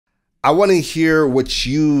I want to hear what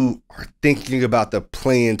you are thinking about the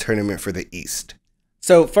play-in tournament for the East.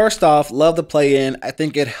 So first off, love the play-in. I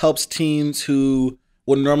think it helps teams who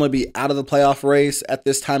would normally be out of the playoff race at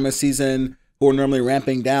this time of season, who are normally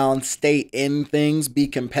ramping down, stay in things, be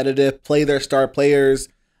competitive, play their star players.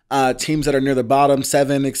 Teams that are near the bottom,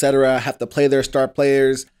 7, etc., have to play their star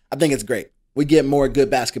players. I think it's great. We get more good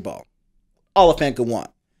basketball. All a fan could want.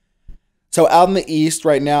 So out in the East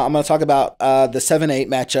right now, I'm going to talk about the 7-8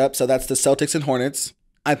 matchup. So that's the Celtics and Hornets.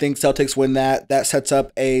 I think Celtics win that. That sets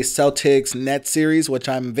up a Celtics-Nets series, which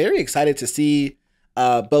I'm very excited to see,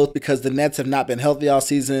 both because the Nets have not been healthy all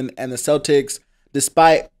season, and the Celtics,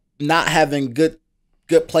 despite not having good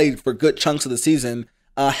play for good chunks of the season,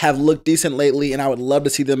 have looked decent lately, and I would love to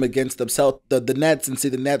see them against the Nets and see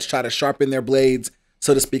the Nets try to sharpen their blades,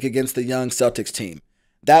 so to speak, against the young Celtics team.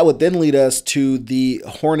 That would then lead us to the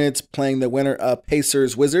Hornets playing the winner of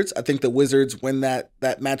Pacers-Wizards. I think the Wizards win that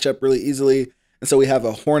matchup really easily. And so we have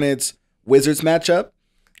a Hornets-Wizards matchup.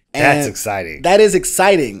 And that's exciting. That is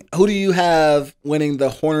exciting. Who do you have winning the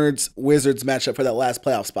Hornets-Wizards matchup for that last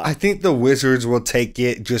playoff spot? I think the Wizards will take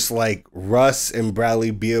it, just like Russ and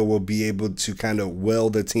Bradley Beal will be able to kind of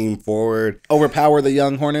will the team forward. Overpower the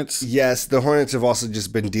young Hornets? Yes, the Hornets have also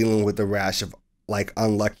just been dealing with a rash of like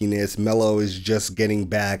unluckiness. Melo is just getting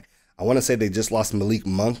back. I want to say they just lost Malik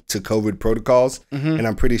Monk to COVID protocols. And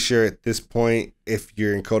I'm pretty sure at this point, if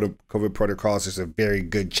you're in COVID protocols, there's a very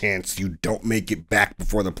good chance you don't make it back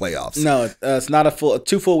before the playoffs. No, it's not a full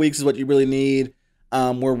 2 full weeks is what you really need.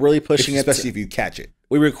 We're really pushing it. Especially if you catch it.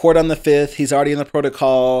 We record on the 5th. He's already in the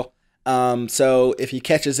protocol. So if he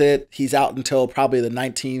catches it, he's out until probably the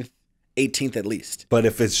 19th, 18th at least. But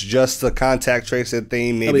if it's just the contact tracing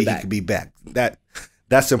thing, maybe he could be back.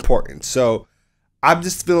 That's important. So I'm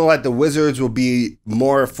just feeling like the Wizards will be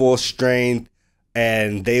more full strength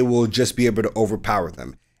and they will just be able to overpower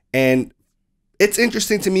them. And it's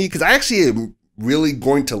interesting to me because I actually am really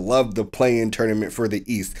going to love the play-in tournament for the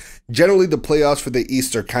East. Generally, the playoffs for the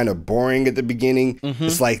East are kind of boring at the beginning.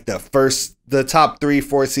 It's like the top 3,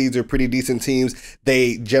 4 seeds are pretty decent teams.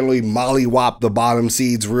 They generally mollywop the bottom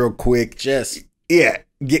seeds real quick. Yeah.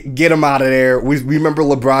 Get them out of there. We remember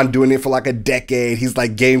LeBron doing it for like a decade. He's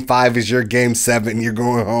like, game 5 is your game 7. You're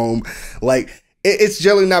going home. Like, it's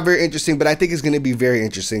generally not very interesting, but I think it's going to be very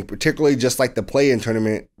interesting, particularly just like the play-in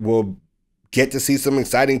tournament. We'll get to see some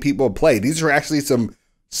exciting people play. These are actually some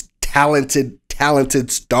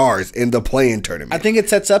talented stars in the play-in tournament. I think it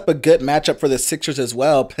sets up a good matchup for the Sixers as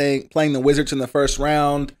well, playing the Wizards in the first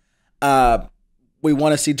round. We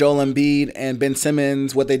want to see Joel Embiid and Ben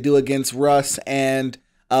Simmons, what they do against Russ and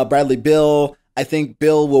Bradley Beal. I think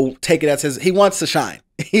Bill will take it as he wants to shine.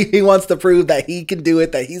 He wants to prove that he can do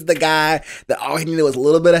it, that he's the guy, that all he needed was a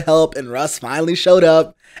little bit of help, and Russ finally showed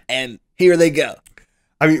up, and here they go.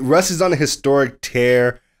 I mean, Russ is on a historic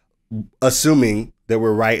tear, assuming that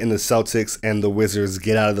we're right and the Celtics and the Wizards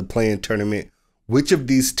get out of the play-in tournament. Which of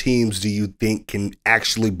these teams do you think can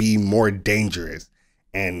actually be more dangerous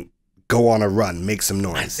and go on a run, make some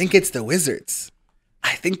noise? I think it's the Wizards.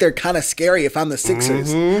 I think they're kind of scary if I'm the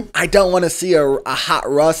Sixers. I don't want to see a hot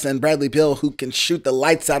Russ and Bradley Beal who can shoot the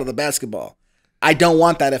lights out of the basketball. I don't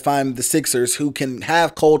want that if I'm the Sixers, who can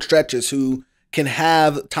have cold stretches, who can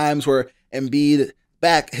have times where Embiid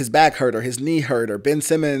his back hurt or his knee hurt or Ben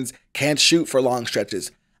Simmons can't shoot for long stretches.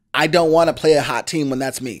 I don't want to play a hot team when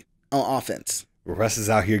that's me on offense. Russ is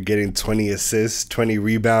out here getting 20 assists, 20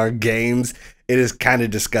 rebound games. It is kind of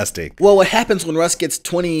disgusting. Well, what happens when Russ gets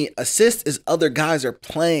 20 assists is other guys are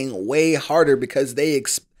playing way harder because they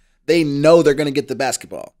know they're going to get the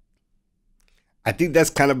basketball. I think that's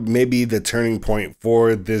kind of maybe the turning point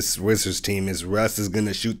for this Wizards team is Russ is going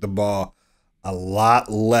to shoot the ball a lot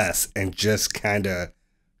less and just kind of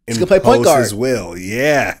impose his will.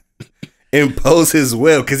 Yeah. Impose his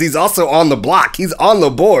will because he's also on the block. He's on the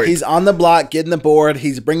board. He's on the block, getting the board.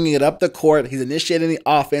 He's bringing it up the court. He's initiating the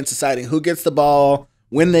offense, deciding who gets the ball,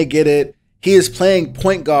 when they get it. He is playing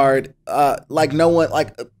point guard like no one.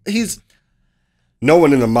 He's no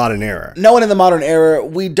one in the modern era. No one in the modern era.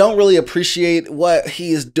 We don't really appreciate what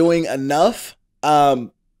he is doing enough.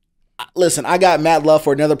 Listen, I got Matt Love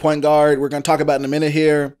for another point guard. We're going to talk about in a minute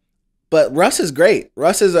here. But Russ is great.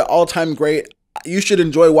 Russ is an all-time great. You should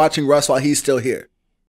enjoy watching Russ while he's still here.